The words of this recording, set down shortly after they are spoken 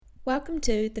Welcome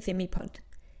to the FemiPod.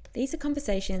 These are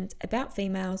conversations about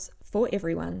females for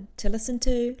everyone to listen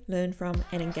to, learn from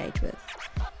and engage with.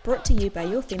 Brought to you by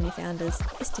your Femi founders,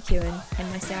 Esther Kewen and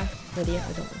myself, Lydia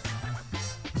O'Donnell.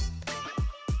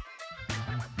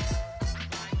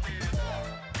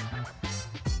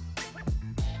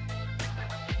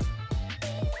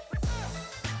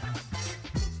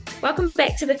 Welcome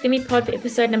back to the FemiPod for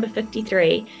episode number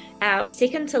 53, our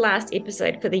second to last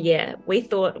episode for the year. We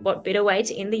thought what better way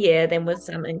to end the year than with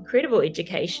some incredible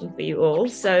education for you all.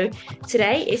 So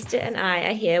today, Esther and I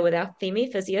are here with our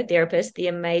Femi physiotherapist, the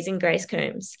amazing Grace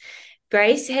Coombs.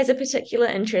 Grace has a particular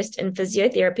interest in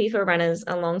physiotherapy for runners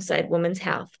alongside women's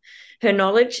health. Her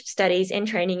knowledge, studies, and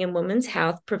training in women's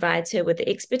health provides her with the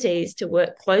expertise to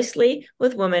work closely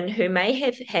with women who may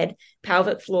have had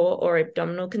pelvic floor or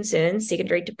abdominal concerns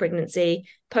secondary to pregnancy,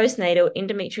 postnatal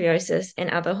endometriosis,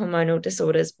 and other hormonal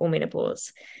disorders or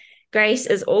menopause. Grace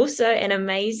is also an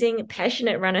amazing,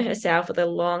 passionate runner herself with a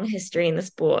long history in the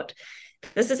sport.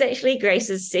 This is actually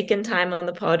Grace's second time on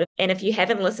the pod, and if you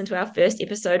haven't listened to our first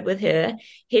episode with her,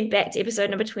 head back to episode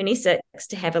number 26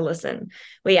 to have a listen.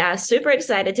 We are super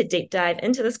excited to deep dive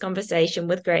into this conversation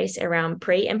with Grace around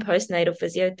pre- and postnatal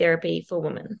physiotherapy for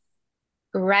women.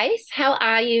 Grace, how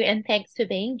are you? And thanks for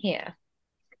being here.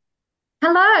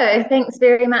 Hello, thanks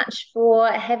very much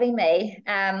for having me.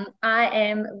 I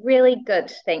am really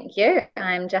good, thank you.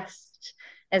 I'm just,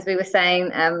 as we were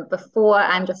saying before,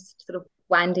 I'm just sort of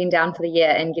winding down for the year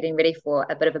and getting ready for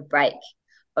a bit of a break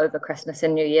over Christmas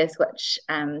and New Year's, which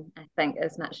I think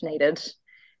is much needed.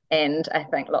 And I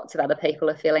think lots of other people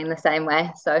are feeling the same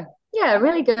way. So yeah,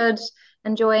 really good,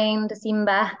 enjoying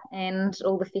December and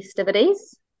all the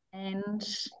festivities. And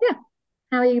yeah,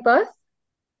 how are you both?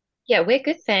 Yeah, we're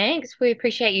good, thanks. We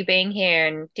appreciate you being here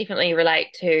and definitely relate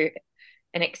to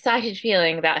an excited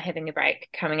feeling about having a break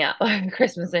coming up over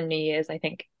Christmas and New Year's. I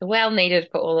think well needed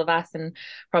for all of us and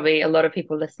probably a lot of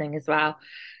people listening as well.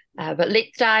 But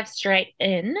let's dive straight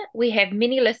in. We have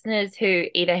many listeners who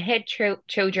either had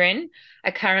children,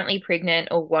 are currently pregnant,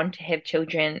 or want to have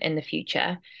children in the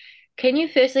future. Can you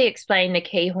firstly explain the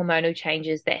key hormonal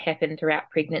changes that happen throughout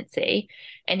pregnancy,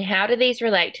 and how do these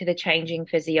relate to the changing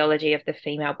physiology of the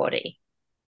female body?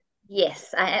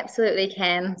 Yes, I absolutely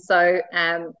can. So,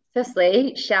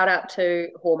 firstly, shout out to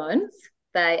hormones.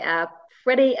 They are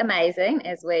pretty amazing,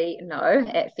 as we know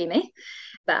at Femi.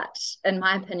 But in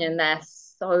my opinion, they're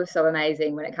so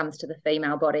amazing when it comes to the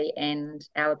female body and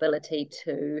our ability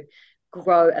to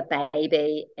grow a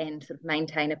baby and sort of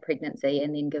maintain a pregnancy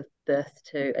and then give birth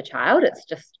to a child. It's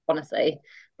just honestly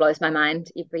blows my mind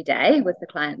every day with the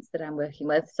clients that I'm working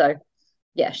with. So,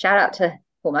 yeah, shout out to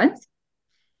hormones.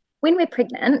 When we're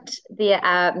pregnant, there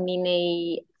are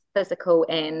many physical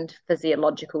and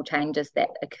physiological changes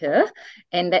that occur,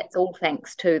 and that's all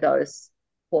thanks to those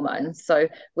hormones. So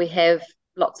we have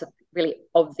lots of really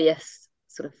obvious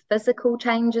sort of physical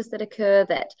changes that occur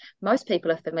that most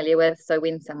people are familiar with. So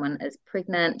when someone is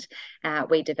pregnant,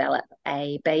 we develop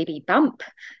a baby bump.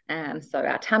 So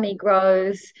our tummy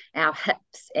grows, our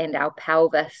hips and our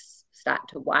pelvis start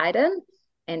to widen.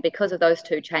 And because of those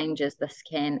two changes, this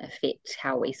can affect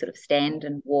how we sort of stand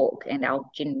and walk and our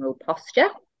general posture.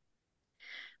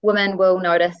 Women will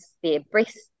notice their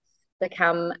breasts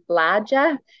become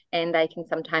larger, and they can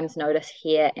sometimes notice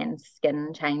hair and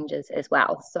skin changes as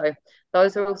well. So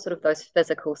those are all sort of those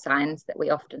physical signs that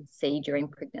we often see during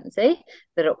pregnancy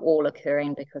that are all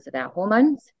occurring because of our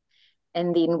hormones.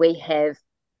 And then we have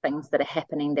things that are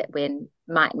happening that we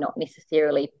might not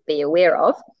necessarily be aware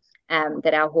of,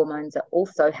 that our hormones are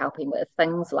also helping with,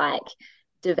 things like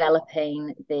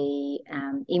developing the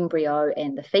embryo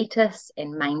and the fetus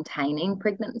and maintaining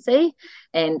pregnancy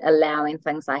and allowing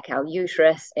things like our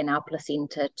uterus and our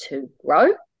placenta to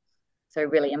grow. So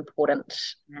really important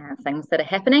things that are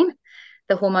happening.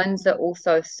 The hormones are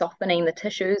also softening the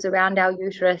tissues around our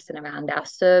uterus and around our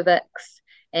cervix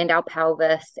and our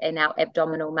pelvis and our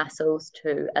abdominal muscles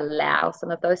to allow some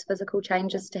of those physical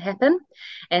changes to happen.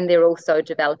 And they're also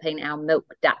developing our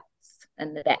milk ducts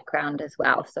in the background as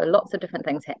well. So lots of different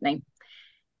things happening.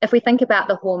 If we think about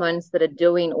the hormones that are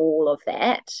doing all of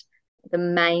that, the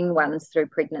main ones through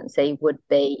pregnancy would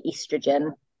be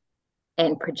estrogen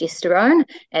and progesterone,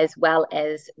 as well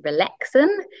as relaxin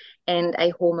and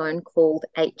a hormone called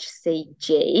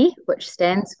HCG, which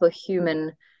stands for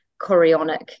human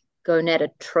chorionic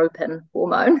gonadotropin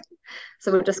hormone.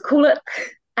 So we'll just call it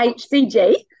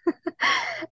HCG.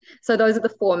 So those are the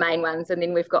four main ones. And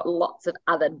then we've got lots of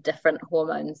other different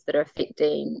hormones that are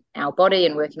affecting our body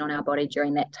and working on our body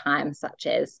during that time, such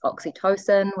as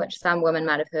oxytocin, which some women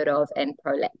might have heard of, and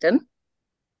prolactin,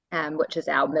 which is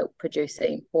our milk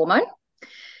producing hormone.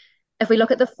 if we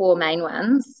look at the four main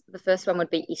ones, the first one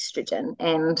would be estrogen,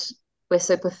 and we're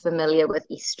super familiar with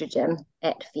estrogen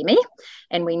at FEMI,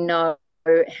 and we know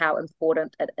how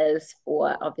important it is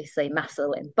for obviously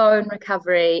muscle and bone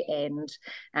recovery and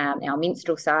our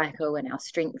menstrual cycle and our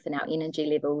strength and our energy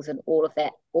levels and all of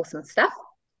that awesome stuff.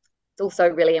 It's also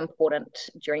really important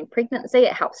during pregnancy.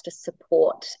 It helps to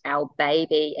support our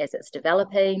baby as it's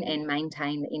developing and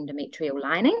maintain the endometrial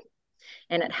lining.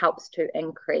 And it helps to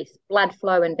increase blood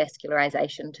flow and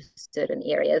vascularization to certain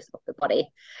areas of the body,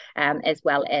 as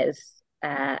well as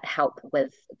help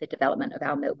with the development of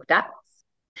our milk ducts.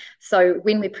 So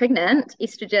when we're pregnant,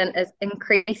 estrogen is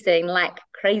increasing like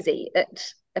crazy.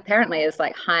 It apparently is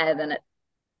like higher than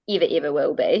it ever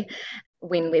will be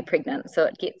when we're pregnant. So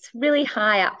it gets really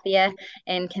high up there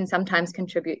and can sometimes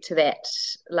contribute to that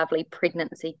lovely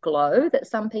pregnancy glow that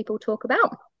some people talk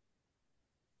about. So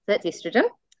that's estrogen.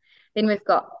 Then we've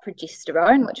got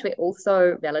progesterone, which we're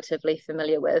also relatively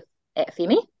familiar with at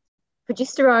FEMI.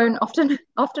 Progesterone,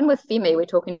 often with FEMI, we're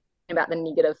talking about the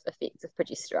negative effects of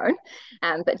progesterone.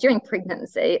 But during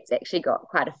pregnancy, it's actually got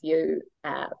quite a few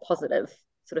positive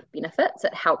sort of benefits.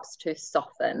 It helps to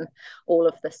soften all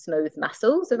of the smooth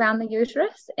muscles around the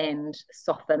uterus and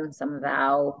soften some of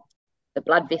the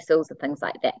blood vessels and things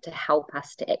like that to help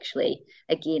us to actually,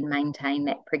 again, maintain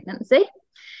that pregnancy.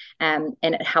 And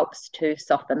it helps to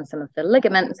soften some of the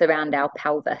ligaments around our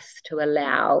pelvis to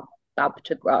allow bub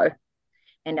to grow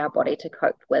and our body to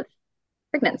cope with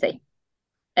pregnancy.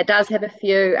 It does have a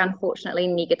few, unfortunately,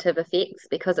 negative effects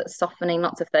because it's softening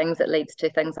lots of things. It leads to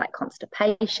things like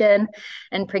constipation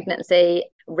in pregnancy,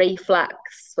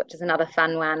 reflux, which is another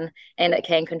fun one, and it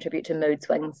can contribute to mood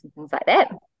swings and things like that.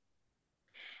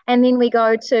 And then we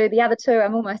go to the other two.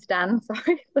 I'm almost done.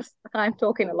 Sorry, I'm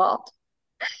talking a lot.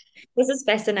 This is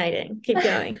fascinating. Keep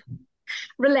going.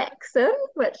 Relaxin,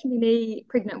 which many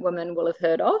pregnant women will have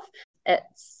heard of.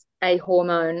 It's a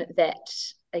hormone that,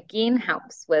 again,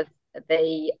 helps with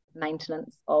the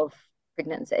maintenance of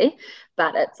pregnancy,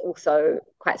 but it's also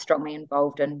quite strongly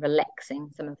involved in relaxing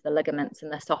some of the ligaments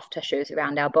and the soft tissues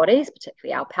around our bodies,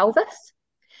 particularly our pelvis.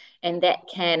 And that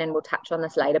can, and we'll touch on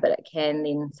this later, but it can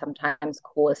then sometimes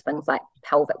cause things like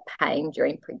pelvic pain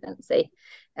during pregnancy,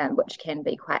 which can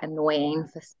be quite annoying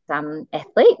for some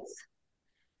athletes.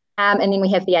 And then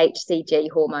we have the HCG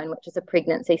hormone, which is a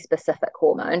pregnancy-specific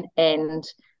hormone. And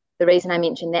the reason I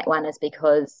mention that one is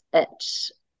because it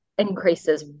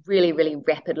increases really, really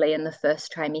rapidly in the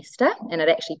first trimester, and it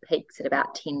actually peaks at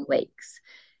about 10 weeks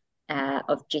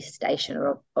of gestation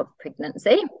or of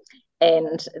pregnancy.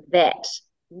 And that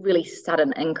really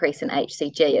sudden increase in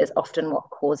HCG is often what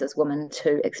causes women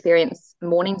to experience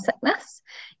morning sickness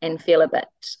and feel a bit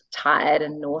tired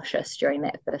and nauseous during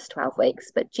that first 12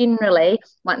 weeks. But generally,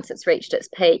 once it's reached its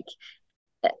peak,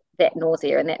 that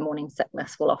nausea and that morning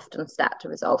sickness will often start to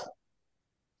resolve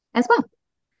as well.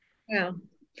 Wow.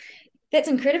 That's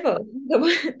incredible.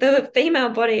 The female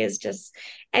body is just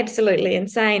absolutely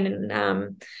insane.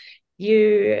 And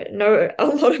you know a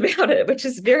lot about it, which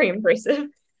is very impressive.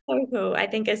 So cool. I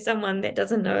think as someone that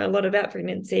doesn't know a lot about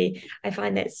pregnancy, I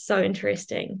find that so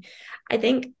interesting. I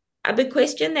think a big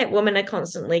question that women are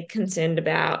constantly concerned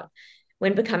about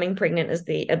when becoming pregnant is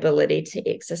the ability to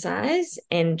exercise.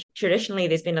 And traditionally,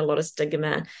 there's been a lot of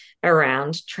stigma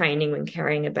around training when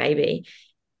carrying a baby.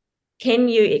 Can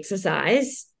you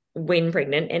exercise when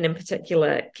pregnant? And in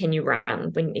particular, can you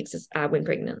run when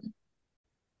pregnant?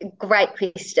 Great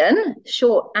question.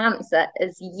 Short answer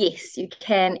is yes, you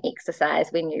can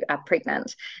exercise when you are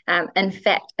pregnant. In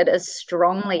fact, it is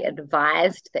strongly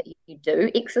advised that you do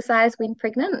exercise when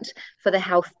pregnant for the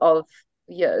health of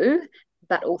you,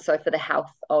 but also for the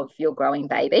health of your growing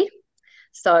baby.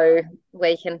 So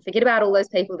we can forget about all those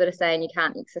people that are saying you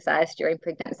can't exercise during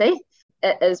pregnancy.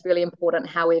 It is really important,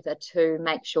 however, to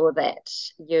make sure that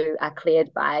you are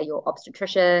cleared by your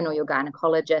obstetrician or your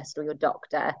gynecologist or your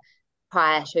doctor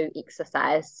prior to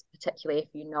exercise, particularly if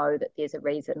you know that there's a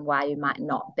reason why you might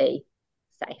not be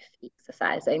safe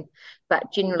exercising.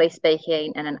 But generally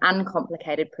speaking, in an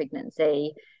uncomplicated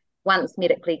pregnancy, once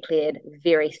medically cleared,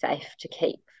 very safe to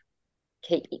keep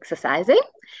exercising,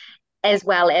 as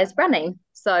well as running.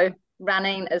 So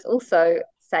running is also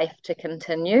safe to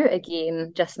continue,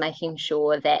 again, just making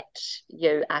sure that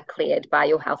you are cleared by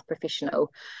your health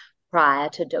professional prior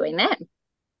to doing that.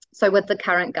 So with the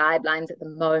current guidelines at the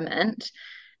moment,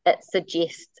 it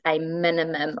suggests a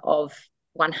minimum of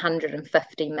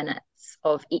 150 minutes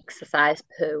of exercise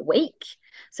per week.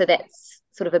 So that's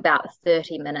sort of about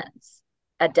 30 minutes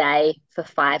a day for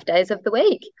 5 days of the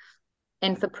week.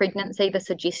 And for pregnancy, the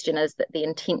suggestion is that the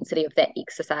intensity of that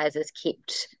exercise is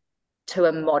kept to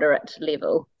a moderate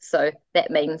level. So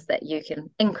that means that you can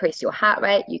increase your heart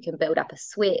rate, you can build up a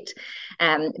sweat,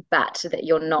 but that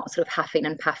you're not sort of huffing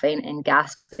and puffing and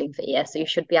gasping for air. So you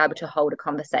should be able to hold a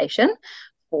conversation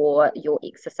for your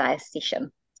exercise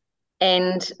session.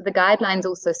 And the guidelines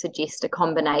also suggest a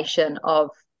combination of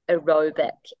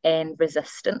aerobic and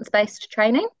resistance-based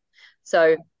training.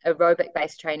 So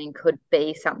aerobic-based training could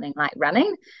be something like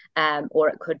running, or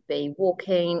it could be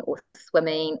walking or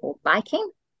swimming or biking.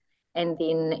 And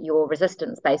then your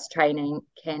resistance-based training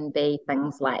can be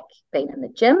things like being in the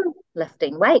gym,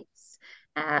 lifting weights,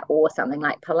 or something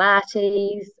like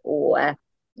Pilates, or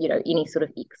any sort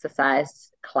of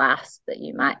exercise class that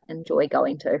you might enjoy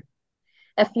going to.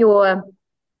 If you're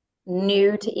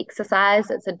new to exercise,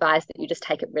 it's advised that you just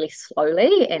take it really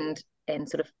slowly and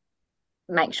sort of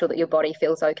make sure that your body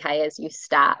feels okay as you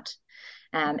start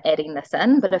adding this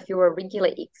in. But if you're a regular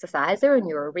exerciser and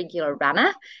you're a regular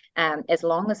runner, as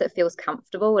long as it feels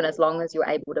comfortable and as long as you're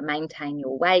able to maintain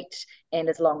your weight and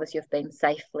as long as you've been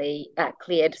safely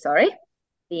cleared,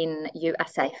 then you are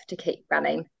safe to keep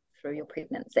running through your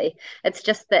pregnancy. It's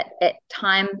just that at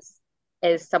times,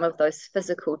 as some of those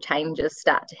physical changes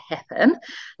start to happen,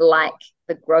 like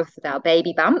the growth of our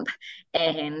baby bump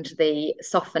and the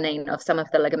softening of some of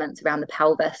the ligaments around the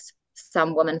pelvis,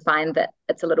 some women find that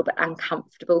it's a little bit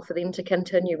uncomfortable for them to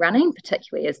continue running,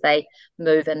 particularly as they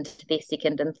move into their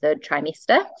second and third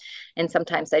trimester. And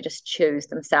sometimes they just choose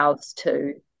themselves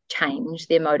to change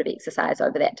their mode of exercise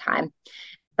over that time.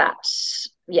 But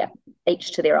yeah,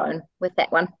 each to their own with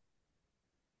that one.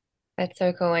 That's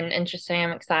so cool and interesting.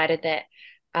 I'm excited that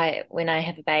when I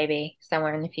have a baby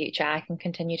somewhere in the future, I can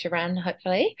continue to run,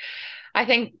 hopefully. I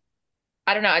think,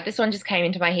 I don't know, this one just came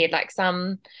into my head, like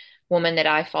some woman that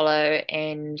I follow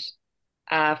and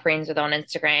are friends with on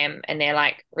Instagram, and they're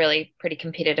like really pretty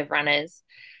competitive runners.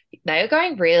 They are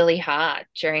going really hard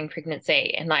during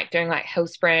pregnancy and like doing like hill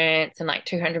sprints and like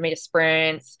 200-meter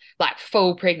sprints, like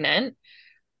full pregnant.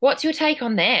 What's your take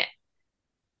on that?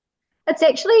 It's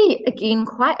actually, again,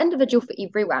 quite individual for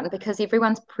everyone because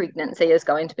everyone's pregnancy is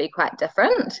going to be quite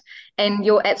different. And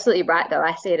you're absolutely right, though.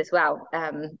 I see it as well,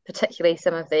 particularly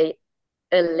some of the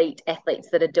elite athletes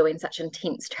that are doing such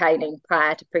intense training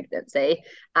prior to pregnancy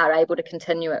are able to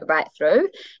continue it right through.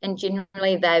 And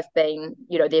generally,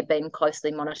 they've been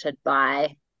closely monitored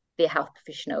by their health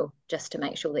professional just to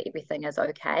make sure that everything is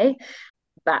okay.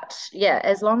 But yeah,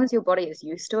 as long as your body is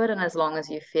used to it and as long as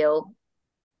you feel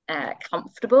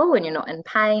comfortable and you're not in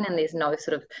pain and there's no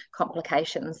sort of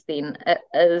complications, then it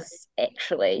is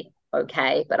actually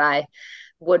okay. But I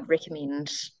would recommend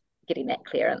getting that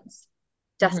clearance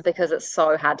just because it's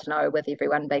so hard to know with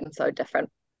everyone being so different.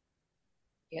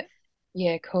 Yeah.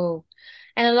 Yeah, cool.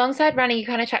 And alongside running, you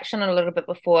kind of touched on it a little bit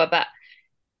before, but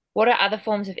what are other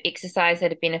forms of exercise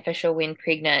that are beneficial when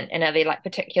pregnant? And are there like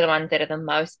particular ones that are the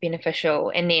most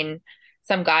beneficial? And then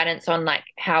some guidance on like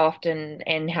how often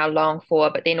and how long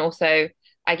for, but then also,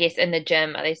 I guess, in the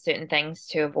gym, are there certain things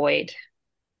to avoid?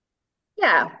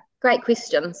 Yeah, great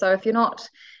question. So if you're not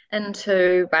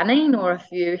into running or if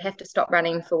you have to stop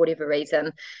running for whatever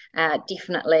reason,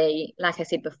 definitely, like I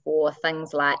said before,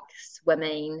 things like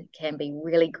swimming can be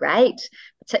really great,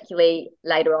 particularly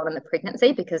later on in the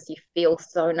pregnancy because you feel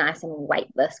so nice and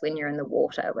weightless when you're in the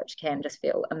water, which can just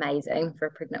feel amazing for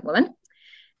a pregnant woman.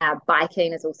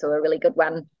 Biking is also a really good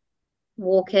one.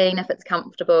 Walking if it's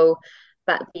comfortable.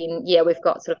 But then, yeah, we've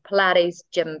got sort of Pilates,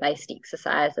 gym-based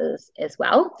exercises as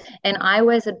well. And I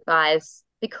always advise,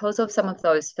 because of some of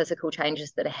those physical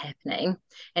changes that are happening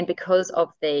and because of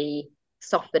the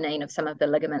softening of some of the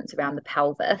ligaments around the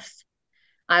pelvis,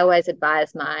 I always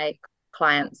advise my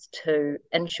clients to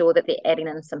ensure that they're adding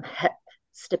in some hip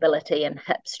stability and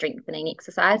hip strengthening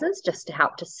exercises just to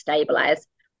help to stabilize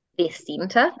their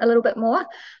center a little bit more.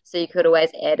 So you could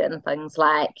always add in things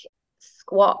like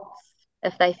squats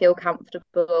if they feel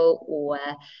comfortable, or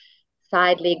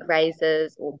side leg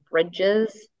raises or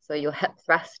bridges. So your hip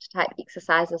thrust type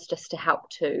exercises just to help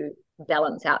to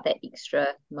balance out that extra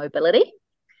mobility.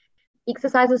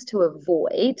 Exercises to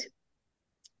avoid.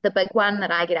 The big one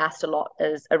that I get asked a lot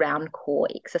is around core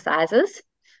exercises.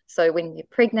 So when you're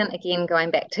pregnant, again,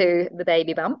 going back to the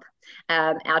baby bump,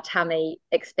 our tummy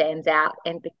expands out,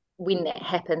 and when that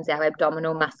happens, our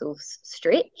abdominal muscles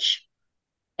stretch.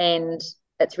 And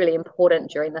it's really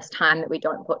important during this time that we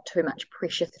don't put too much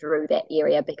pressure through that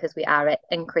area because we are at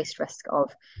increased risk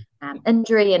of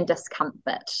injury and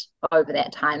discomfort over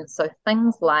that time. So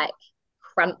things like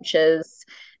crunches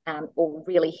or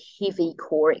really heavy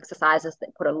core exercises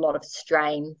that put a lot of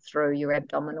strain through your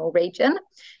abdominal region,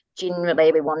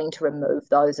 generally we're wanting to remove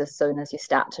those as soon as you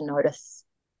start to notice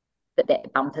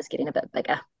that bump is getting a bit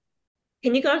bigger.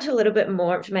 Can you go into a little bit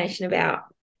more information about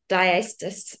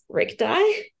diastasis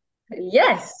recti?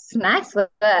 Yes, nice work.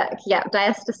 Yeah,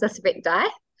 diastasis recti,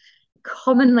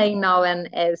 commonly known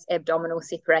as abdominal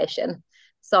separation.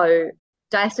 So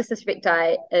diastasis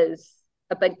recti is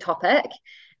a big topic.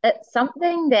 It's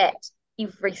something that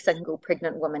every single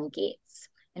pregnant woman gets.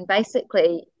 And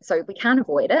basically, so we can't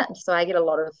avoid it. So I get a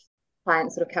lot of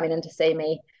clients sort of coming in to see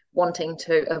me wanting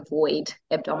to avoid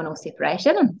abdominal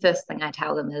separation. And first thing I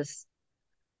tell them is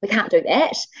we can't do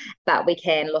that, but we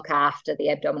can look after the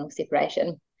abdominal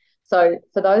separation. So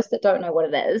for those that don't know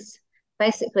what it is,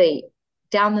 basically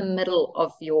down the middle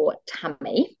of your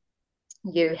tummy,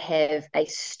 you have a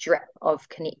strip of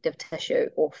connective tissue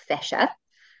or fascia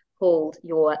called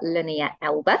your linea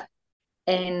alba.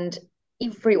 And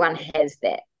everyone has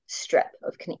that strip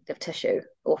of connective tissue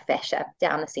or fascia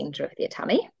down the center of their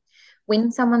tummy.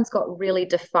 When someone's got really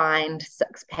defined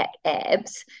six-pack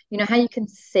abs, you know how you can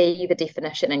see the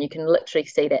definition and you can literally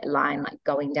see that line like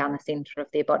going down the center of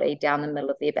their body, down the middle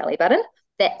of their belly button?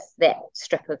 That's that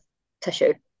strip of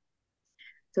tissue.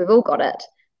 So we've all got it.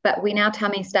 But when our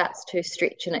tummy starts to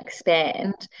stretch and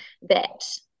expand, that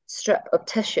strip of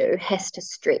tissue has to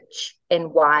stretch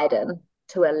and widen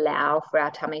to allow for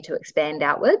our tummy to expand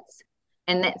outwards.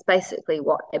 And that's basically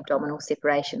what abdominal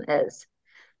separation is.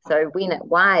 So when it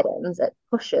widens, it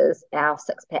pushes our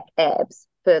six-pack abs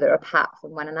further apart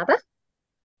from one another.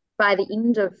 By the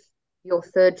end of your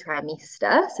third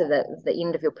trimester, so the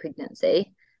end of your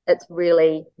pregnancy, it's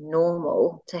really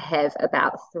normal to have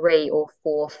about 3 or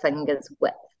 4 fingers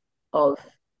width of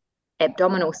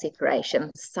abdominal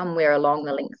separation somewhere along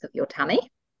the length of your tummy.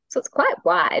 So it's quite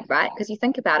wide, right? Because you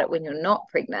think about it, when you're not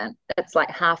pregnant, it's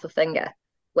like half a finger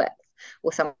width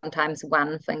or sometimes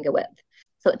 1 finger width.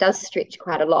 So it does stretch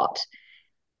quite a lot.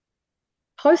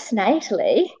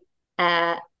 Postnatally,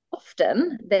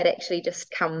 often that actually just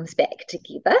comes back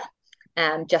together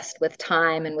just with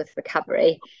time and with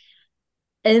recovery.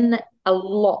 In a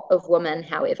lot of women,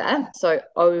 however, so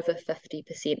over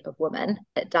 50% of women,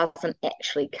 it doesn't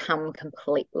actually come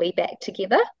completely back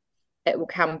together. It will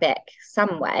come back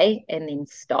some way and then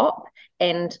stop.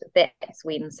 And that's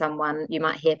when you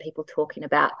might hear people talking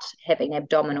about having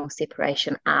abdominal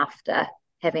separation after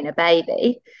having a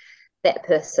baby. That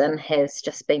person has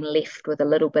just been left with a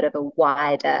little bit of a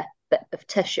wider bit of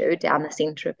tissue down the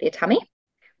center of their tummy,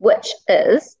 which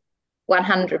is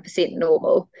 100%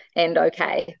 normal and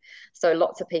okay. So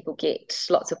lots of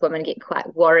women get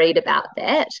quite worried about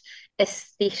that.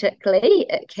 Aesthetically,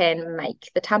 it can make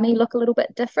the tummy look a little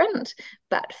bit different,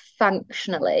 but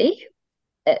functionally,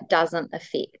 it doesn't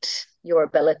affect your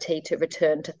ability to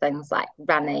return to things like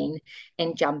running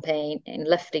and jumping and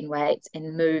lifting weights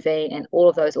and moving and all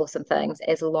of those awesome things,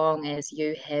 as long as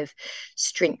you have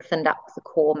strengthened up the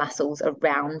core muscles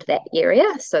around that area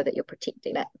so that you're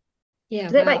protecting it. Yeah.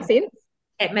 Does that make sense?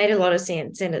 It made a lot of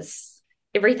sense. And it's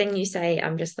everything you say,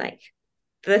 I'm just like,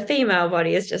 the female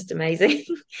body is just amazing.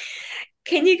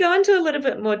 Can you go into a little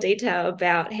bit more detail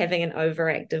about having an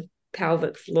overactive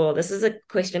pelvic floor? This is a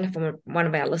question from one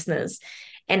of our listeners.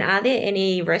 And are there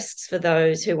any risks for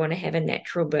those who want to have a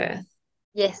natural birth?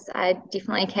 Yes, I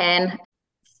definitely can.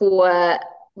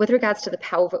 With regards to the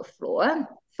pelvic floor,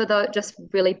 just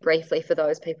really briefly for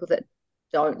those people that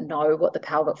don't know what the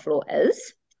pelvic floor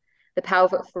is, the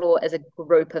pelvic floor is a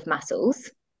group of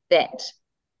muscles that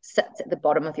sits at the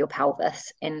bottom of your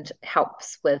pelvis and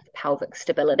helps with pelvic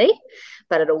stability,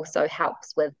 but it also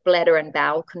helps with bladder and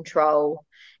bowel control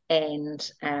and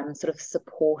sort of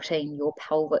supporting your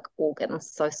pelvic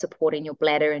organs, so supporting your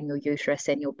bladder and your uterus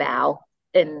and your bowel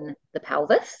in the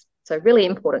pelvis. So really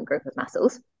important group of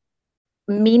muscles.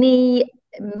 Many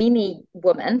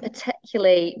women,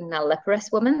 particularly nulliparous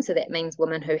women, so that means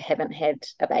women who haven't had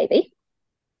a baby,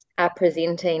 are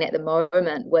presenting at the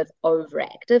moment with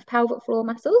overactive pelvic floor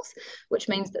muscles, which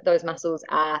means that those muscles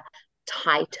are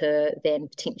tighter than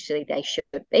potentially they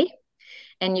should be.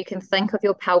 And you can think of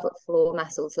your pelvic floor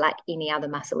muscles like any other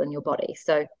muscle in your body.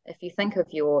 So if you think of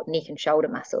your neck and shoulder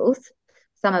muscles,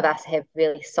 some of us have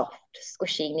really soft,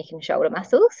 squishy neck and shoulder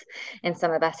muscles, and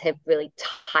some of us have really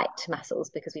tight muscles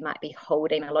because we might be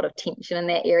holding a lot of tension in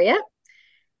that area.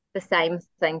 The same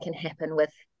thing can happen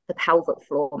with the pelvic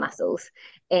floor muscles.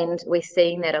 And we're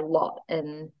seeing that a lot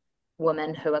in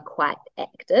women who are quite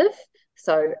active.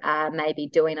 So maybe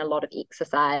doing a lot of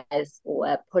exercise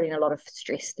or putting a lot of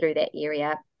stress through that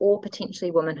area, or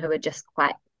potentially women who are just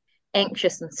quite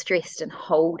anxious and stressed and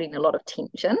holding a lot of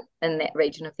tension in that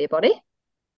region of their body.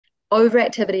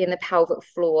 Overactivity in the pelvic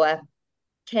floor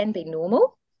can be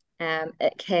normal.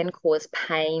 It can cause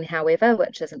pain, however,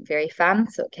 which isn't very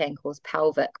fun. So it can cause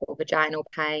pelvic or vaginal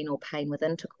pain or pain with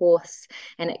intercourse,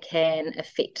 and it can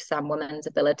affect some women's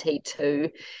ability to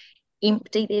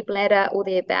empty their bladder or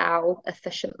their bowel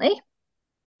efficiently.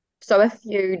 So if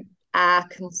you are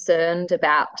concerned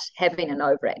about having an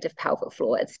overactive pelvic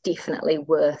floor, it's definitely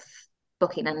worth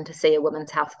booking in to see a women's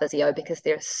health physio, because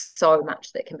there's so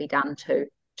much that can be done to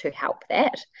help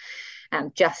that.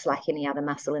 Just like any other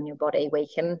muscle in your body, we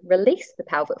can release the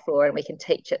pelvic floor and we can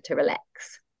teach it to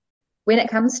relax. When it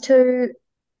comes to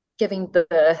giving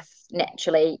birth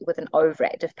naturally with an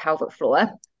overactive pelvic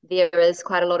floor, there is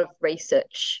quite a lot of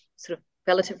research, sort of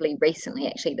relatively recently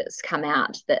actually, that's come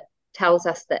out that tells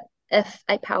us that if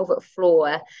a pelvic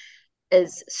floor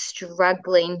is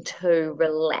struggling to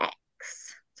relax,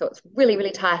 so it's really,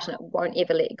 really tight and it won't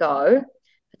ever let go,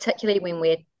 particularly when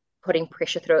we're putting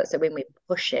pressure through it, so when we're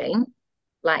pushing,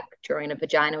 like during a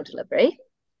vaginal delivery,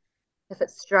 if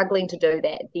it's struggling to do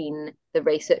that, then the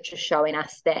research is showing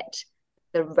us that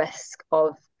the risk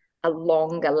of a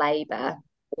longer labour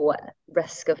or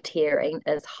risk of tearing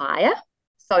is higher.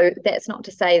 So that's not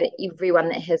to say that everyone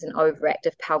that has an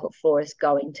overactive pelvic floor is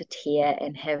going to tear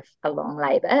and have a long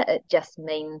labour. It just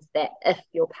means that if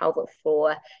your pelvic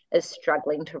floor is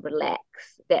struggling to relax,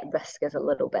 that risk is a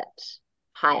little bit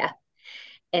higher.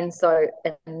 And so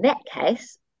in that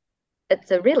case,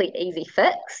 it's a really easy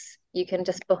fix. You can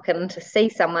just book in to see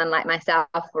someone like myself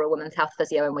or a women's health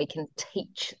physio, and we can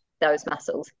teach those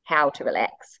muscles how to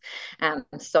relax,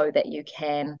 so that you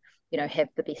can, have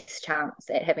the best chance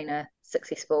at having a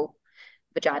successful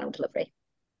vaginal delivery.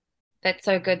 That's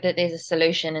so good that there's a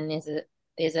solution, and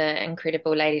there's an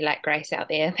incredible lady like Grace out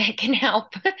there that can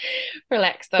help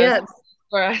relax those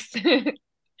for us.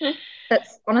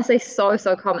 It's honestly so,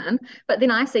 so common. But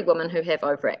then I see women who have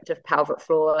overactive pelvic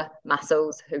floor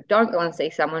muscles who don't go and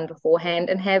see someone beforehand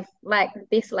and have like the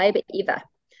best labour ever.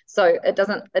 So it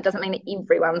doesn't mean that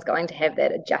everyone's going to have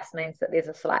that. It just means that there's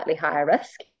a slightly higher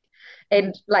risk.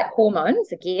 And like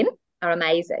hormones, again, are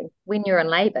amazing. When you're in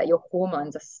labour, your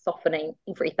hormones are softening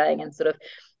everything and sort of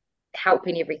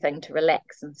helping everything to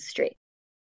relax and stretch.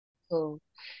 Cool.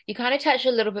 You kind of touched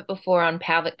a little bit before on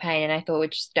pelvic pain, and I thought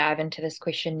we'd just dive into this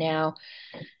question now.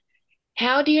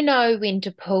 How do you know when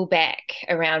to pull back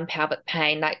around pelvic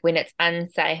pain, like when it's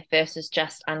unsafe versus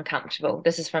just uncomfortable?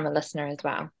 This is from a listener as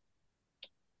well.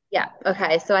 Yeah,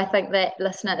 okay. So I think that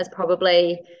listener is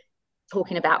probably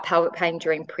talking about pelvic pain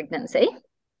during pregnancy,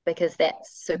 because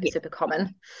that's super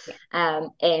common,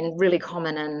 and really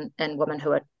common in women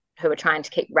who are trying to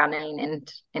keep running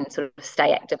and sort of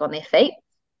stay active on their feet.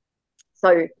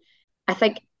 So I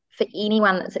think for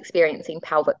anyone that's experiencing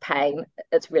pelvic pain,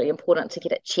 it's really important to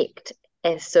get it checked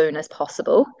as soon as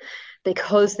possible,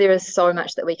 because there is so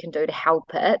much that we can do to help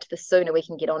it. The sooner we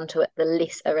can get onto it, the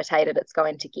less irritated it's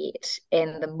going to get,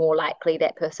 and the more likely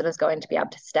that person is going to be able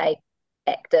to stay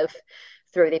active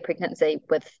through their pregnancy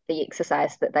with the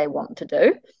exercise that they want to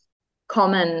do.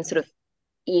 Common sort of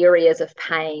areas of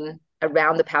pain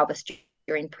around the pelvis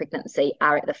during pregnancy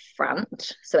are at the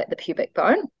front, so at the pubic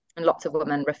bone. And lots of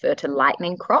women refer to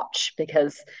lightning crotch,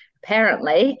 because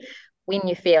apparently when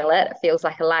you feel it, it feels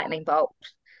like a lightning bolt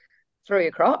through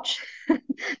your crotch.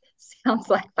 Sounds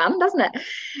like fun, doesn't it?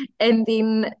 And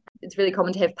then it's really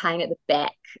common to have pain at the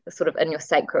back, sort of in your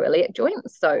sacroiliac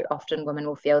joints. So often women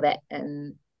will feel that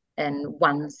in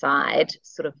one side,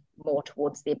 sort of more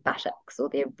towards their buttocks or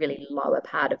their really lower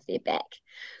part of their back.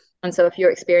 And so if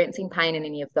you're experiencing pain in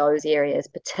any of those areas,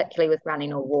 particularly with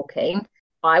running or walking,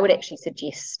 I would actually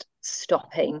suggest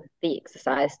stopping the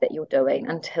exercise that you're doing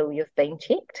until you've been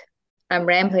checked. I'm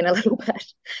rambling a little bit.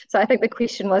 So I think the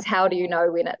question was, how do you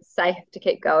know when it's safe to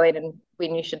keep going and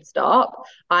when you should stop?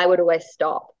 I would always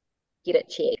stop, get it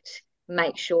checked,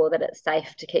 make sure that it's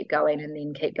safe to keep going, and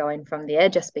then keep going from there,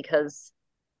 just because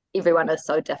everyone is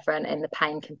so different and the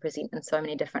pain can present in so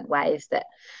many different ways that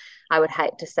I would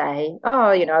hate to say, oh,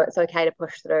 it's okay to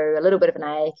push through a little bit of an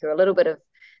ache or a little bit of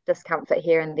discomfort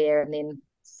here and there, and then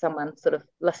someone sort of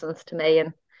listens to me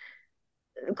and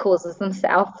causes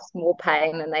themselves more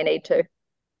pain than they need to.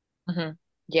 Mm-hmm.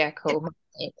 Yeah, cool.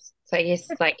 So I guess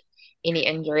like any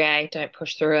injury, don't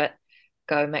push through it.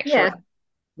 Go make sure it's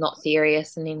not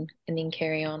serious, and then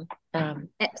carry on.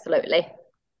 Absolutely.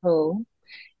 Cool.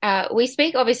 We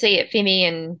speak obviously at FEMI,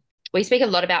 and we speak a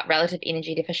lot about relative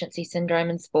energy deficiency syndrome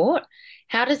in sport.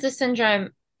 How does this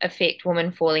syndrome affect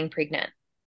women falling pregnant?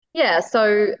 Yeah,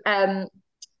 so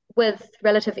with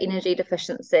relative energy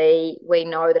deficiency, we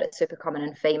know that it's super common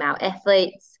in female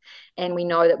athletes, and we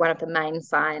know that one of the main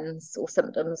signs or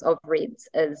symptoms of RED-S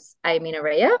is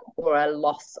amenorrhea, or a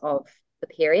loss of the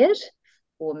period,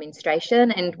 for menstruation.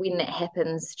 And when that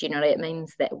happens, generally it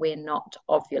means that we're not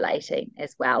ovulating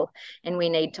as well, and we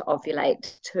need to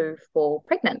ovulate to fall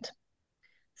pregnant.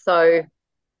 So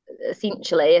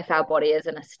essentially, if our body is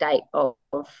in a state of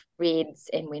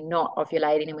reds and we're not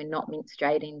ovulating and we're not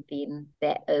menstruating, then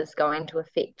that is going to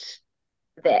affect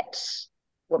that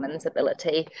woman's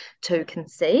ability to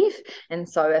conceive. And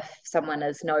so if someone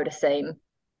is noticing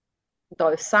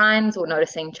those signs or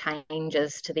noticing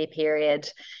changes to their period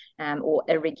or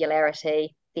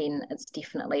irregularity, then it's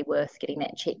definitely worth getting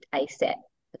that checked ASAP,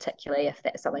 particularly if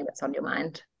that's something that's on your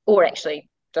mind, or actually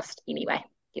just anyway,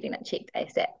 getting that checked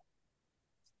ASAP.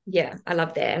 Yeah, I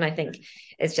love that. And I think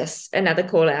it's just another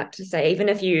call out to say, even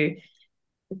if you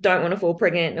don't want to fall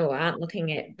pregnant or aren't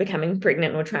looking at becoming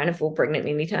pregnant or trying to fall pregnant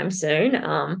anytime soon,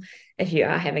 if you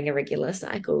are having irregular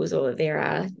cycles or there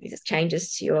are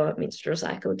changes to your menstrual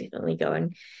cycle, definitely go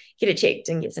and get it checked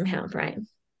and get some help, right?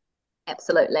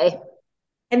 Absolutely.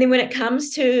 And then when it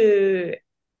comes to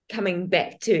coming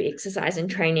back to exercise and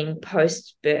training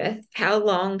post-birth, how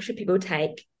long should people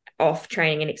take off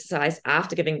training and exercise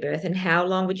after giving birth, and how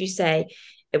long would you say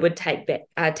it would take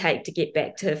to get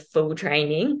back to full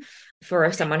training for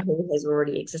someone who has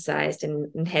already exercised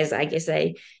and has, I guess,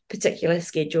 a particular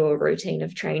schedule or routine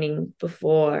of training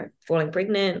before falling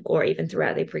pregnant or even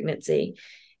throughout their pregnancy?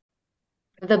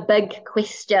 The big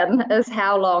question is,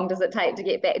 how long does it take to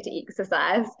get back to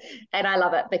exercise? And I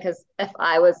love it, because if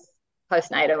I was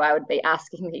postnatal, I would be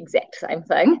asking the exact same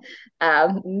thing.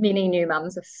 Many new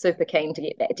mums are super keen to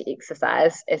get back to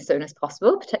exercise as soon as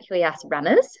possible, particularly us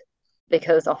runners,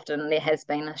 because often there has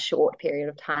been a short period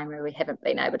of time where we haven't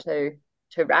been able to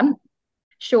run.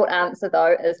 Short answer,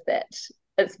 though, is that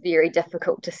it's very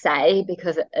difficult to say,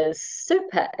 because it is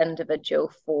super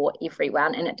individual for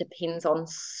everyone, and it depends on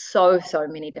so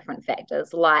many different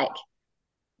factors, like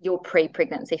your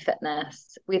pre-pregnancy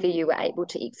fitness, whether you were able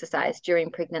to exercise during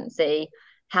pregnancy,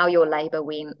 how your labor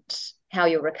went, how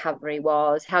your recovery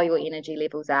was, how your energy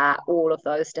levels are, all of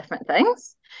those different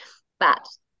things. But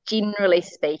generally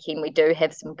speaking, we do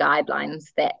have some guidelines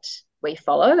that we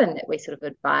follow and that we sort of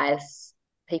advise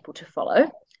people to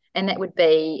follow. And that would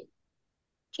be,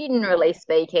 generally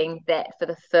speaking, that for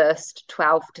the first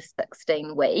 12 to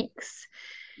 16 weeks,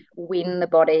 when the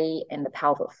body and the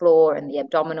pelvic floor and the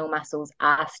abdominal muscles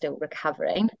are still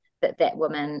recovering, that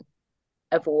woman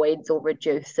avoids or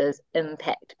reduces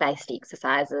impact-based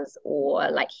exercises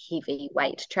or like heavy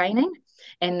weight training.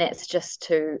 And that's just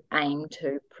to aim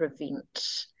to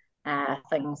prevent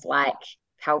things like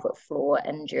pelvic floor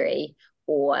injury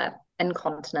or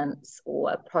incontinence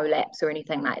or prolapse or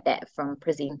anything like that from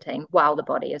presenting while the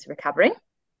body is recovering.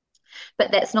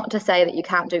 But that's not to say that you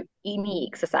can't do any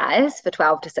exercise for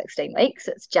 12 to 16 weeks.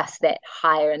 It's just that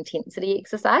higher intensity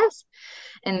exercise.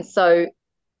 And so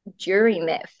during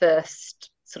that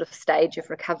first sort of stage of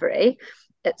recovery,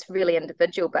 it's really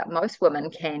individual, but most women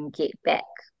can get back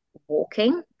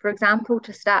walking, for example,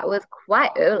 to start with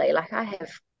quite early. Like, I have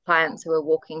clients who are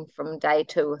walking from day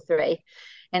 2 or 3,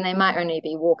 and they might only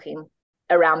be walking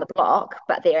around the block,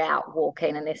 but they're out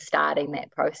walking and they're starting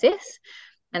that process.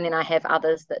 And then I have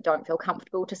others that don't feel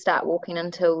comfortable to start walking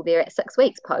until they're at 6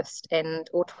 weeks post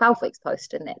or 12 weeks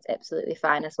post, and that's absolutely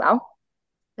fine as well.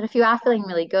 But if you are feeling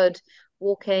really good,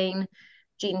 walking,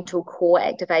 gentle core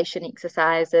activation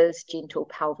exercises, gentle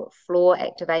pelvic floor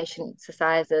activation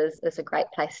exercises is a great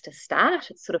place to start.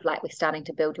 It's sort of like we're starting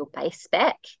to build your base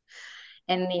back.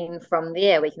 And then from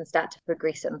there, we can start to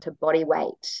progress into body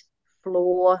weight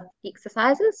floor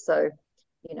exercises. So,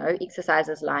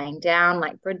 exercises lying down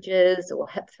like bridges or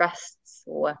hip thrusts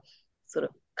or sort of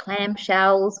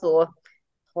clamshells or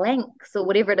planks or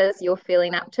whatever it is you're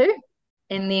feeling up to.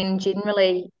 And then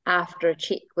generally after a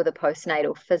check with a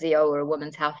postnatal physio or a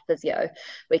women's health physio,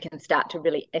 we can start to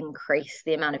really increase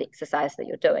the amount of exercise that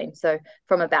you're doing. So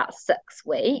from about 6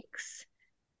 weeks,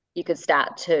 you could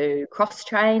start to cross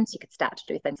train. So you could start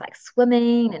to do things like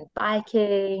swimming and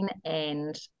biking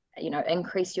and,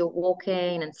 increase your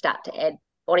walking and start to add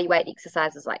body weight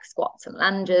exercises like squats and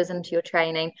lunges into your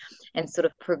training, and sort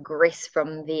of progress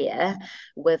from there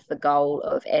with the goal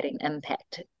of adding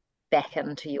impact back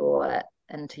into your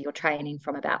training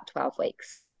from about 12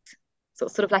 weeks. So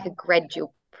it's sort of like a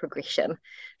gradual progression.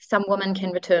 Some women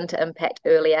can return to impact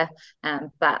earlier,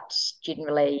 but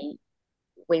generally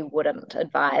we wouldn't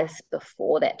advise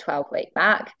before that 12-week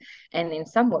mark. And then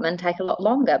some women take a lot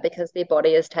longer because their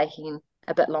body is taking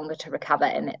a bit longer to recover,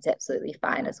 and that's absolutely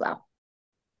fine as well.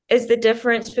 Is the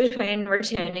difference between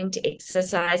returning to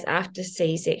exercise after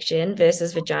C-section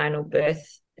versus vaginal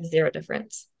birth, is there a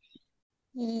difference?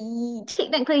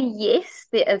 Technically, yes,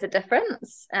 there is a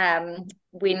difference.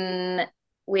 When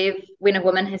when a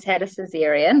woman has had a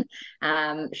cesarean,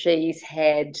 she's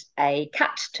had a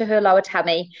cut to her lower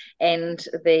tummy, and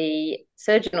the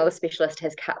surgeon or the specialist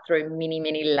has cut through many,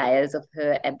 many layers of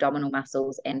her abdominal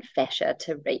muscles and fascia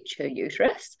to reach her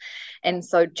uterus. And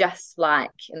so just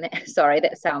like, sorry,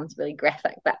 that sounds really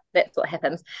graphic, but that's what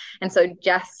happens. And so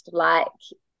just like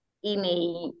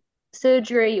any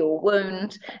surgery or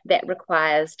wound, that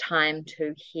requires time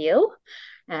to heal,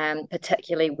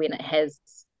 particularly when it has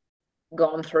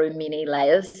gone through many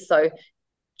layers. So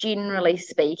generally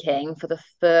speaking, for the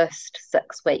first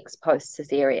 6 weeks post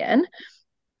cesarean,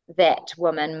 that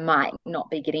woman might not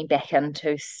be getting back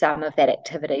into some of that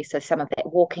activity. So some of that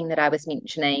walking that I was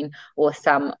mentioning, or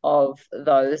some of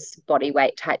those body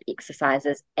weight type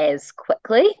exercises as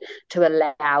quickly to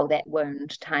allow that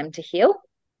wound time to heal.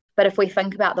 But if we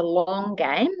think about the long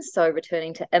game, so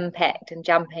returning to impact and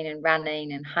jumping and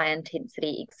running and high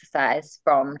intensity exercise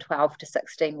from 12 to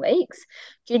 16 weeks,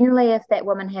 generally if that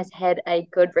woman has had a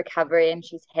good recovery and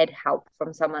she's had help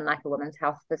from someone like a women's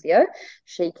health physio,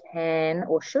 she can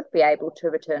or should be able to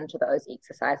return to those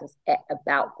exercises at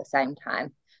about the same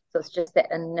time. So it's just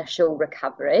that initial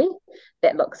recovery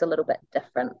that looks a little bit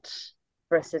different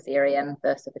for a cesarean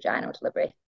versus a vaginal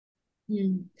delivery.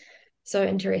 So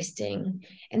interesting.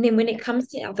 And then when it comes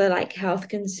to other like health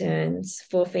concerns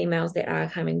for females that are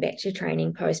coming back to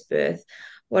training post-birth,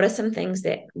 what are some things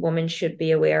that women should be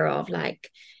aware of,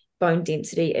 like bone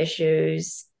density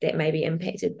issues that may be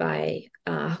impacted by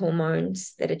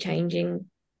hormones that are changing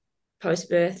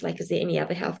post-birth? Like, is there any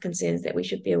other health concerns that we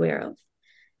should be aware of?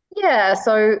 Yeah,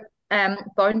 so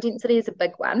bone density is a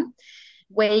big one.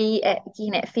 We at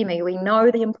FEMI, we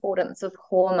know the importance of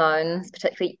hormones,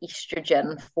 particularly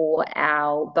estrogen, for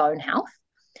our bone health.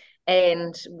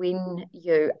 And when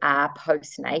you are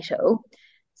postnatal,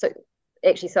 so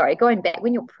actually, sorry, going back,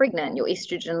 when you're pregnant, your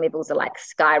estrogen levels are like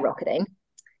skyrocketing.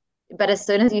 But as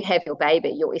soon as you have your baby,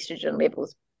 your estrogen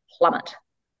levels plummet,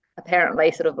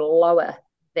 apparently sort of lower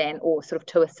than or sort of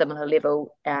to a similar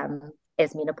level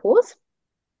as menopause.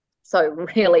 So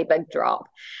really big drop.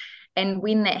 And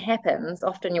when that happens,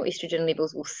 often your estrogen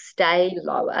levels will stay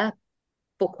lower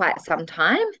for quite some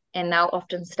time, and they'll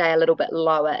often stay a little bit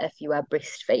lower if you are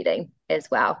breastfeeding as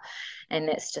well. And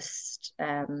that's just,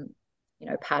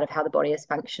 part of how the body is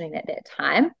functioning at that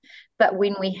time. But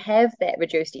when we have that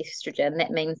reduced estrogen,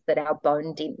 that means that our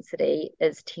bone density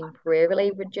is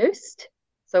temporarily reduced.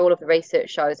 So all of the research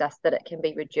shows us that it can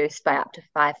be reduced by up to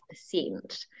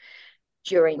 5%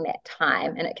 during that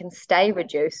time, and it can stay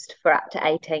reduced for up to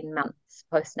 18 months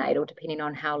postnatal, depending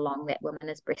on how long that woman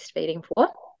is breastfeeding for.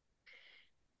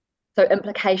 So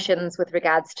implications with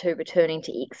regards to returning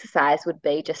to exercise would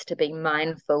be just to be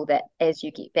mindful that as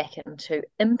you get back into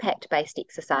impact-based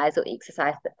exercise or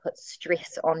exercise that puts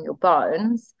stress on your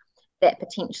bones, that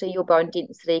potentially your bone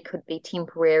density could be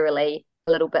temporarily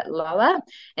a little bit lower.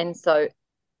 And so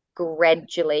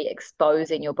gradually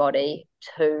exposing your body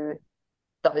to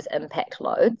those impact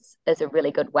loads is a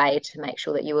really good way to make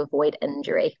sure that you avoid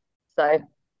injury. So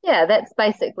yeah, that's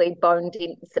basically bone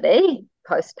density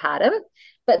postpartum.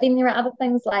 But then there are other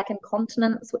things like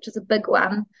incontinence, which is a big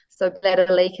one. So bladder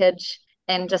leakage,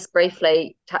 and just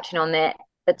briefly touching on that,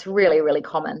 it's really, really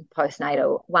common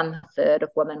postnatal. 1/3 of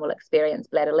women will experience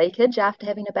bladder leakage after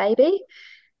having a baby.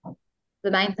 The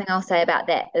main thing I'll say about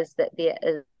that is that there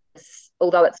is,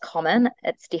 although it's common,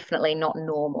 it's definitely not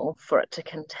normal for it to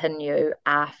continue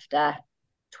after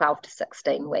 12 to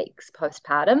 16 weeks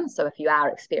postpartum. So if you are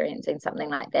experiencing something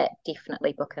like that,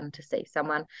 definitely book in to see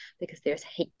someone, because there's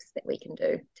heaps that we can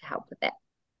do to help with that.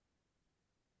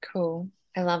 Cool.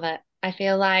 I love it. I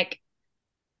feel like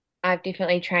I've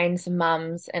definitely trained some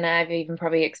mums, and I've even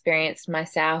probably experienced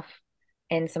myself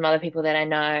and some other people that I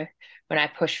know when I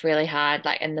push really hard,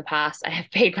 like in the past, I have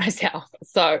peed myself.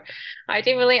 So I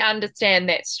definitely understand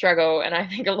that struggle, and I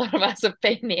think a lot of us have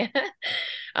been there.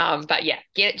 But yeah,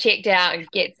 get it checked out and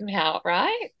get some help,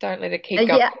 right? Don't let it keep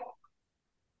going. Yeah,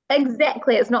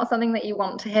 exactly. It's not something that you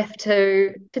want to have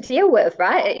to deal with,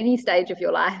 right? At any stage of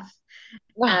your life.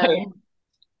 No.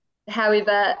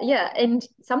 However, yeah, and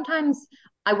sometimes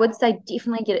I would say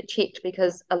definitely get it checked,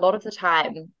 because a lot of the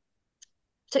time,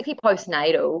 particularly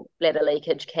postnatal, bladder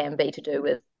leakage can be to do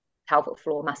with pelvic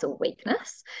floor muscle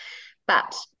weakness.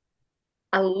 But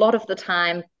a lot of the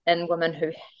time in women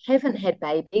who haven't had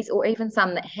babies, or even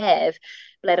some that have,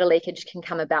 bladder leakage can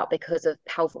come about because of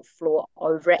pelvic floor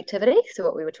overactivity. So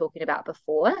what we were talking about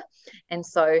before. And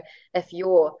so if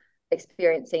you're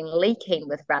experiencing leaking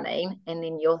with running, and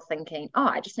then you're thinking, oh,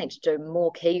 I just need to do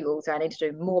more Kegels, or I need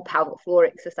to do more pelvic floor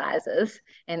exercises,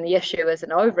 and the issue is an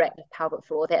overactive pelvic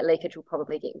floor, that leakage will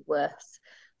probably get worse.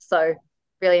 So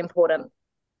really important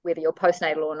whether you're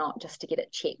postnatal or not, just to get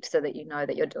it checked so that you know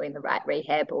that you're doing the right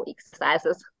rehab or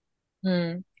exercises.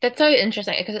 That's so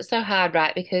interesting because it's so hard,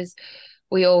 right? Because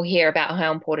we all hear about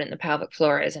how important the pelvic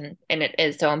floor is, and it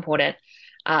is so important.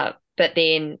 But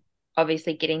then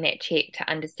obviously getting that check to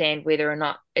understand whether or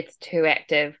not it's too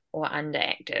active or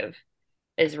underactive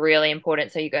is really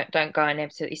important. So you don't go and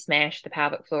absolutely smash the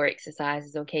pelvic floor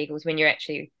exercises or Kegels when you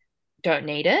actually don't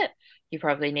need it. You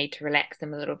probably need to relax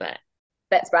them a little bit.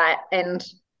 That's right. And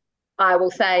I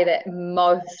will say that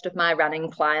most of my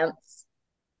running clients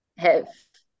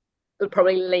would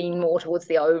probably lean more towards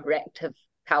the overactive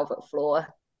pelvic floor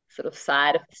sort of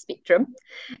side of the spectrum.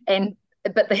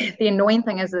 But the annoying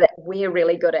thing is that we're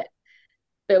really good at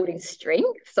building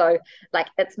strength. So like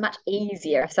it's much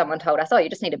easier if someone told us, oh, you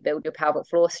just need to build your pelvic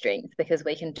floor strength, because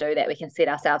we can do that. We can set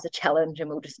ourselves a challenge and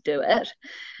we'll just do it.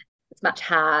 It's much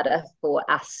harder for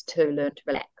us to learn to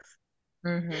relax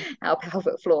our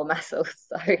pelvic floor muscles.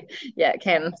 So yeah, it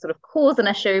can sort of cause an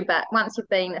issue, but once you've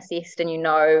been assessed and you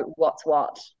know what's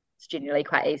what, it's generally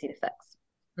quite easy to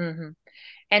fix.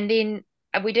 And then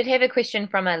we did have a question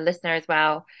from a listener as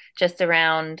well, just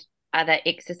around other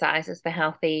exercises for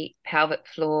healthy pelvic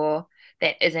floor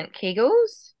that isn't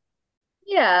Kegels.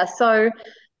 Yeah, so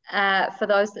for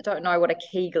those that don't know what a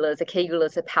Kegel is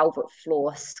a pelvic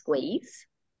floor squeeze.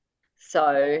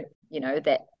 So,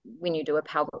 that when you do a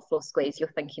pelvic floor squeeze, you're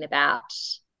thinking about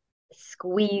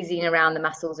squeezing around the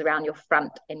muscles around your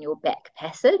front and your back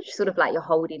passage, sort of like you're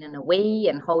holding in a wee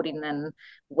and holding in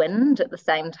wind at the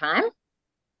same time,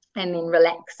 and then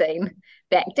relaxing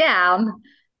back down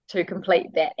to complete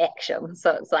that action.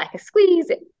 So it's like a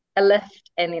squeeze, a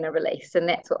lift, and then a release. And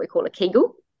that's what we call a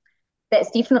Kegel.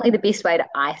 That's definitely the best way to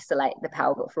isolate the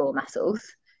pelvic floor muscles.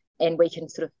 And we can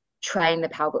sort of train the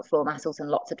pelvic floor muscles in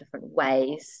lots of different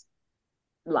ways,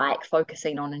 like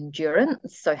focusing on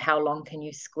endurance. So how long can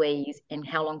you squeeze and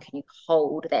how long can you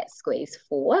hold that squeeze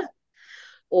for?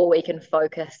 Or we can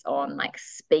focus on like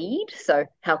speed. So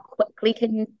how quickly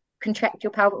can you contract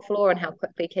your pelvic floor and how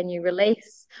quickly can you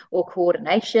release, or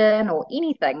coordination, or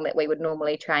anything that we would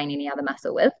normally train any other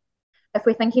muscle with. If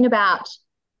we're thinking about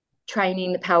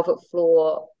training the pelvic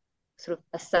floor sort of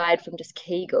aside from just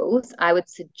Kegels, I would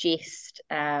suggest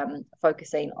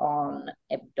focusing on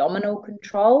abdominal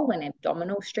control and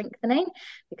abdominal strengthening,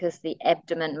 because the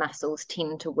abdomen muscles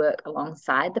tend to work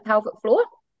alongside the pelvic floor.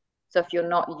 So if you're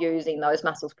not using those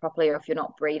muscles properly, or if you're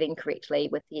not breathing correctly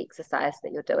with the exercise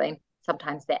that you're doing,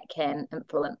 sometimes that can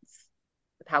influence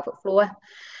the pelvic floor.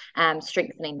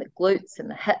 Strengthening the glutes and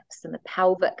the hips and the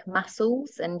pelvic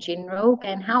muscles in general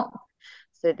can help.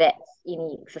 So that's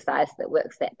any exercise that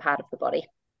works that part of the body.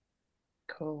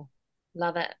 Cool.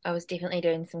 Love it. I was definitely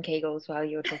doing some Kegels while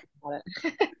you were talking about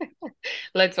it.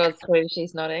 Liz was too.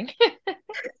 She's nodding.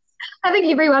 I think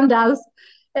everyone does.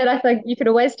 And I think you can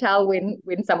always tell when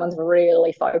someone's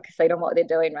really focusing on what they're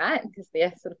doing, right? Because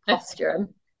their sort of posture and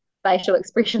facial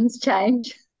expressions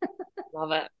change.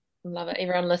 Love it. Love it.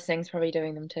 Everyone listening's probably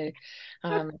doing them too.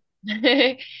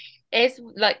 As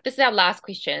like this is our last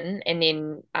question, and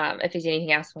then if there's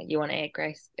anything else you want to add,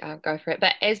 Grace, go for it.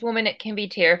 But as women, it can be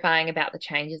terrifying about the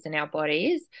changes in our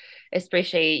bodies,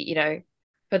 especially,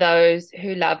 for those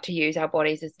who love to use our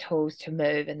bodies as tools to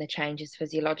move, and the changes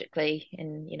physiologically.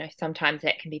 And, sometimes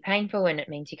that can be painful and it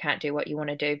means you can't do what you want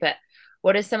to do. But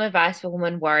what is some advice for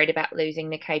women worried about losing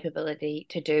the capability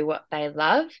to do what they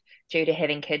love due to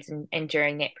having kids and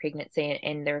during that pregnancy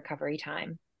and the recovery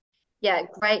time? Yeah,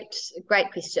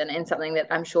 great question, and something that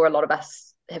I'm sure a lot of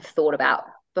us have thought about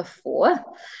before.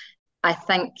 I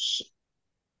think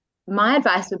my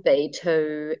advice would be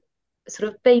to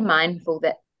sort of be mindful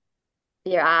that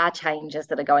there are changes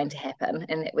that are going to happen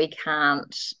and that we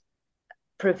can't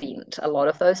prevent a lot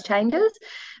of those changes,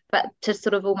 but to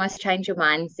sort of almost change your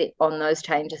mindset on those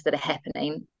changes that are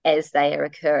happening as they are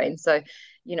occurring. So,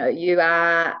 you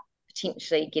are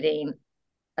potentially getting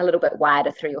a little bit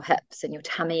wider through your hips and your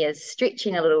tummy is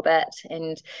stretching a little bit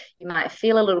and you might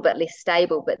feel a little bit less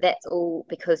stable, but that's all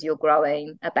because you're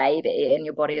growing a baby and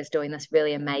your body is doing this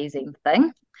really amazing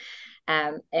thing.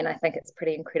 And I think it's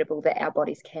pretty incredible that our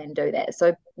bodies can do that.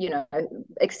 So,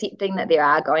 accepting that there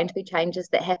are going to be changes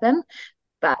that happen,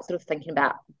 but sort of thinking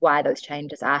about why those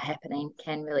changes are happening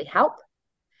can really help.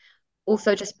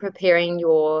 Also, just preparing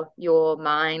your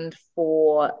mind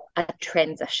for a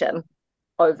transition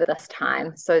over this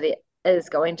time. So there is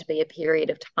going to be a period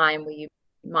of time where you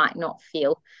might not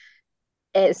feel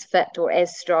as fit or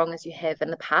as strong as you have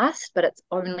in the past, but it's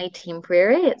only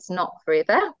temporary. It's not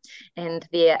forever. And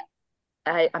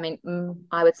I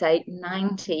would say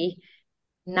 90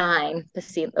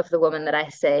 99% of the women that I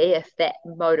see, if that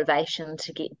motivation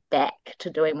to get back to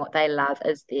doing what they love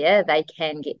is there, they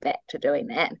can get back to doing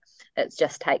that. It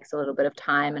just takes a little bit of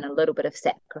time and a little bit of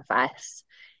sacrifice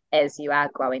as you are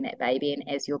growing that baby and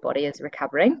as your body is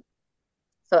recovering.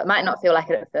 So it might not feel like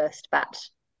it at first, but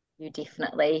you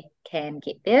definitely can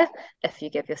get there if you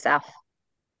give yourself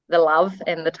the love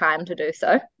and the time to do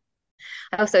so.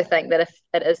 I also think that if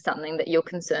it is something that you're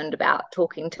concerned about,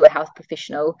 talking to a health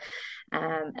professional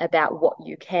about what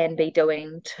you can be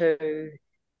doing to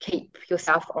keep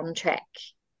yourself on track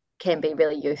can be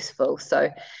really useful. So,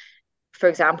 for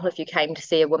example, if you came to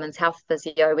see a women's health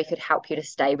physio, we could help you to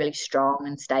stay really strong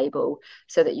and stable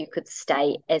so that you could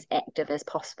stay as active as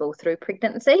possible through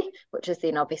pregnancy, which is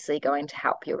then obviously going to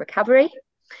help your recovery.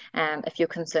 If you're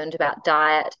concerned about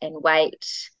diet and weight,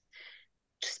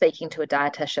 speaking to a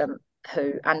dietitian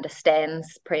who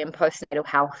understands pre and postnatal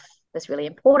health is really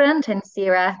important. And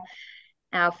Sarah,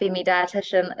 our Femi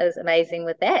dietitian, is amazing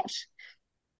with that.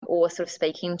 Or sort of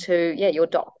speaking to your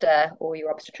doctor or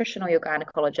your obstetrician or your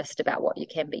gynecologist about what you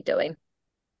can be doing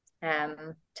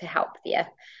to help there.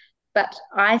 But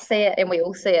I see it, and we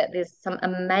all see it. There's some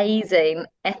amazing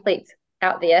athletes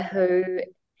out there who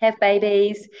have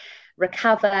babies,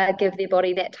 recover, give their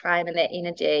body that time and that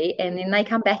energy, and then they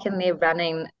come back and they're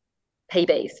running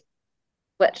PBs,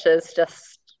 which is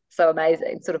just so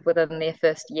amazing, sort of within their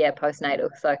first year postnatal.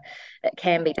 So it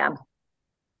can be done.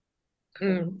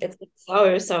 It's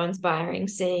so inspiring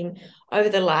seeing over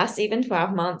the last even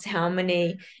 12 months how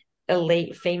many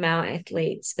elite female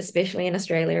athletes, especially in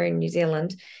Australia and New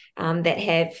Zealand, that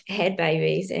have had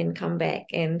babies and come back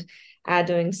and are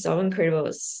doing so incredible.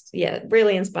 It's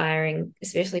really inspiring,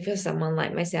 especially for someone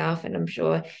like myself, and I'm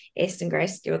sure Esther and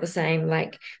Grace, you're the same.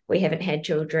 Like, we haven't had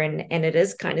children, and it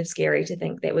is kind of scary to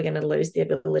think that we're going to lose the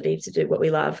ability to do what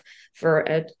we love for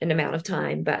an amount of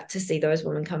time. But to see those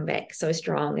women come back so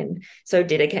strong and so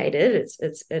dedicated,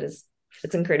 it's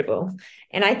incredible.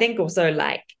 And I think also,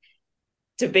 like,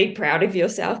 to be proud of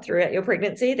yourself throughout your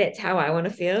pregnancy, that's how I want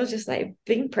to feel. Just like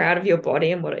being proud of your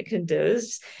body and what it can do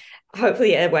is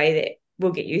hopefully a way that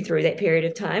will get you through that period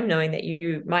of time, knowing that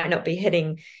you might not be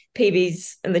hitting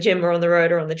PBs in the gym or on the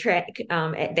road or on the track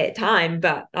at that time,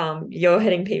 but you're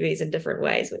hitting PBs in different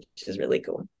ways, which is really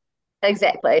cool.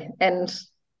 Exactly. And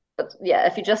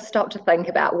if you just stop to think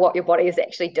about what your body is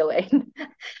actually doing,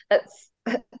 it's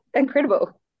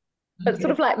incredible. It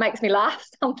sort of like makes me laugh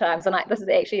sometimes. I'm like, this is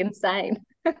actually insane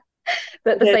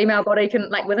that the female body can,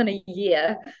 like, within a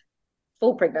year,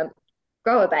 fall pregnant,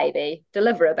 grow a baby,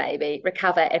 deliver a baby,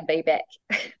 recover, and be back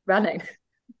running.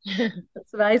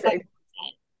 It's amazing.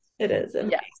 It is.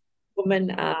 Yeah. Women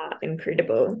are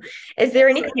incredible. Is there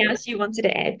anything else you wanted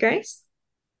to add, Grace?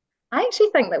 I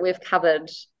actually think that we've covered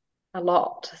a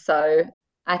lot. So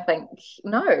I think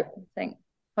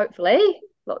hopefully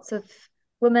lots of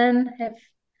women have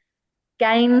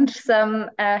gained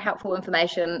some helpful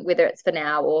information, whether it's for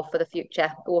now or for the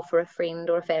future or for a friend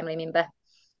or a family member.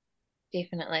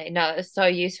 Definitely. No, it's so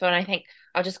useful. And I think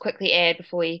I'll just quickly add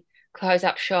before we close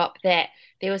up shop that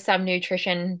there was some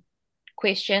nutrition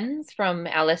questions from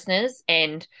our listeners,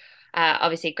 and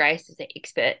obviously Grace is an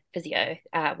expert physio,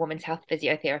 women's health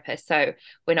physiotherapist. So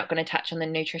we're not going to touch on the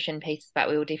nutrition piece, but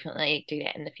we will definitely do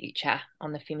that in the future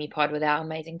on the Femi Pod with our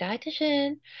amazing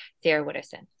dietitian, Sarah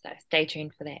Widdowson. So stay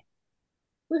tuned for that.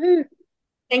 Woohoo!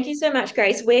 Thank you so much,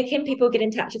 Grace. Where can people get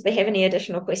in touch if they have any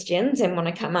additional questions and want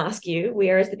to come ask you?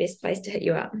 Where is the best place to hit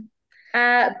you up?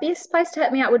 Best place to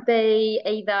hit me up would be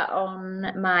either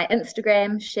on my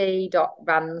Instagram,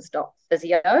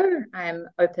 she.runs.physio. I'm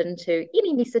open to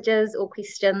any messages or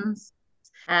questions,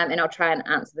 and I'll try and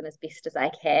answer them as best as I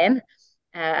can.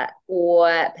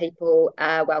 Or people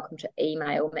are welcome to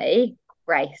email me,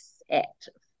 grace@4,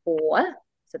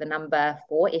 so the number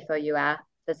 4, FOUR,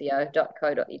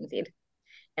 physio.co.nz.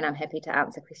 And I'm happy to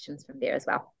answer questions from there as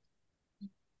well.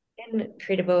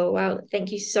 Incredible. Well,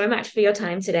 thank you so much for your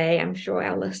time today. I'm sure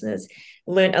our listeners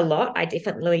learned a lot. I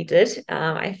definitely did.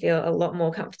 I feel a lot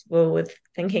more comfortable with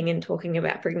thinking and talking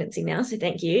about pregnancy now. So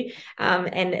thank you.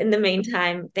 And in the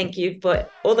meantime, thank you for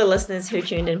all the listeners who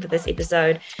tuned in for this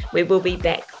episode. We will be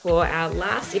back for our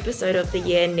last episode of the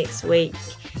year next week.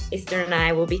 Esther and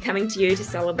I will be coming to you to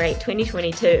celebrate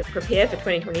 2022, prepare for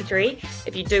 2023.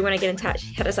 If you do want to get in touch,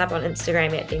 hit us up on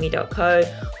Instagram at femi.co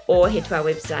or head to our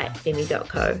website,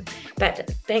 femi.co. But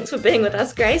thanks for being with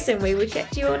us, Grace, and we will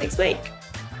chat to you all next week.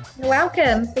 You're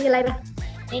welcome. See you later.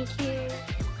 Thank you.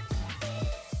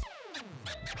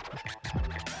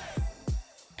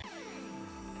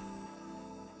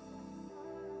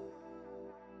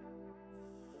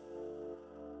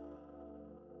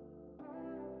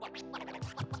 What?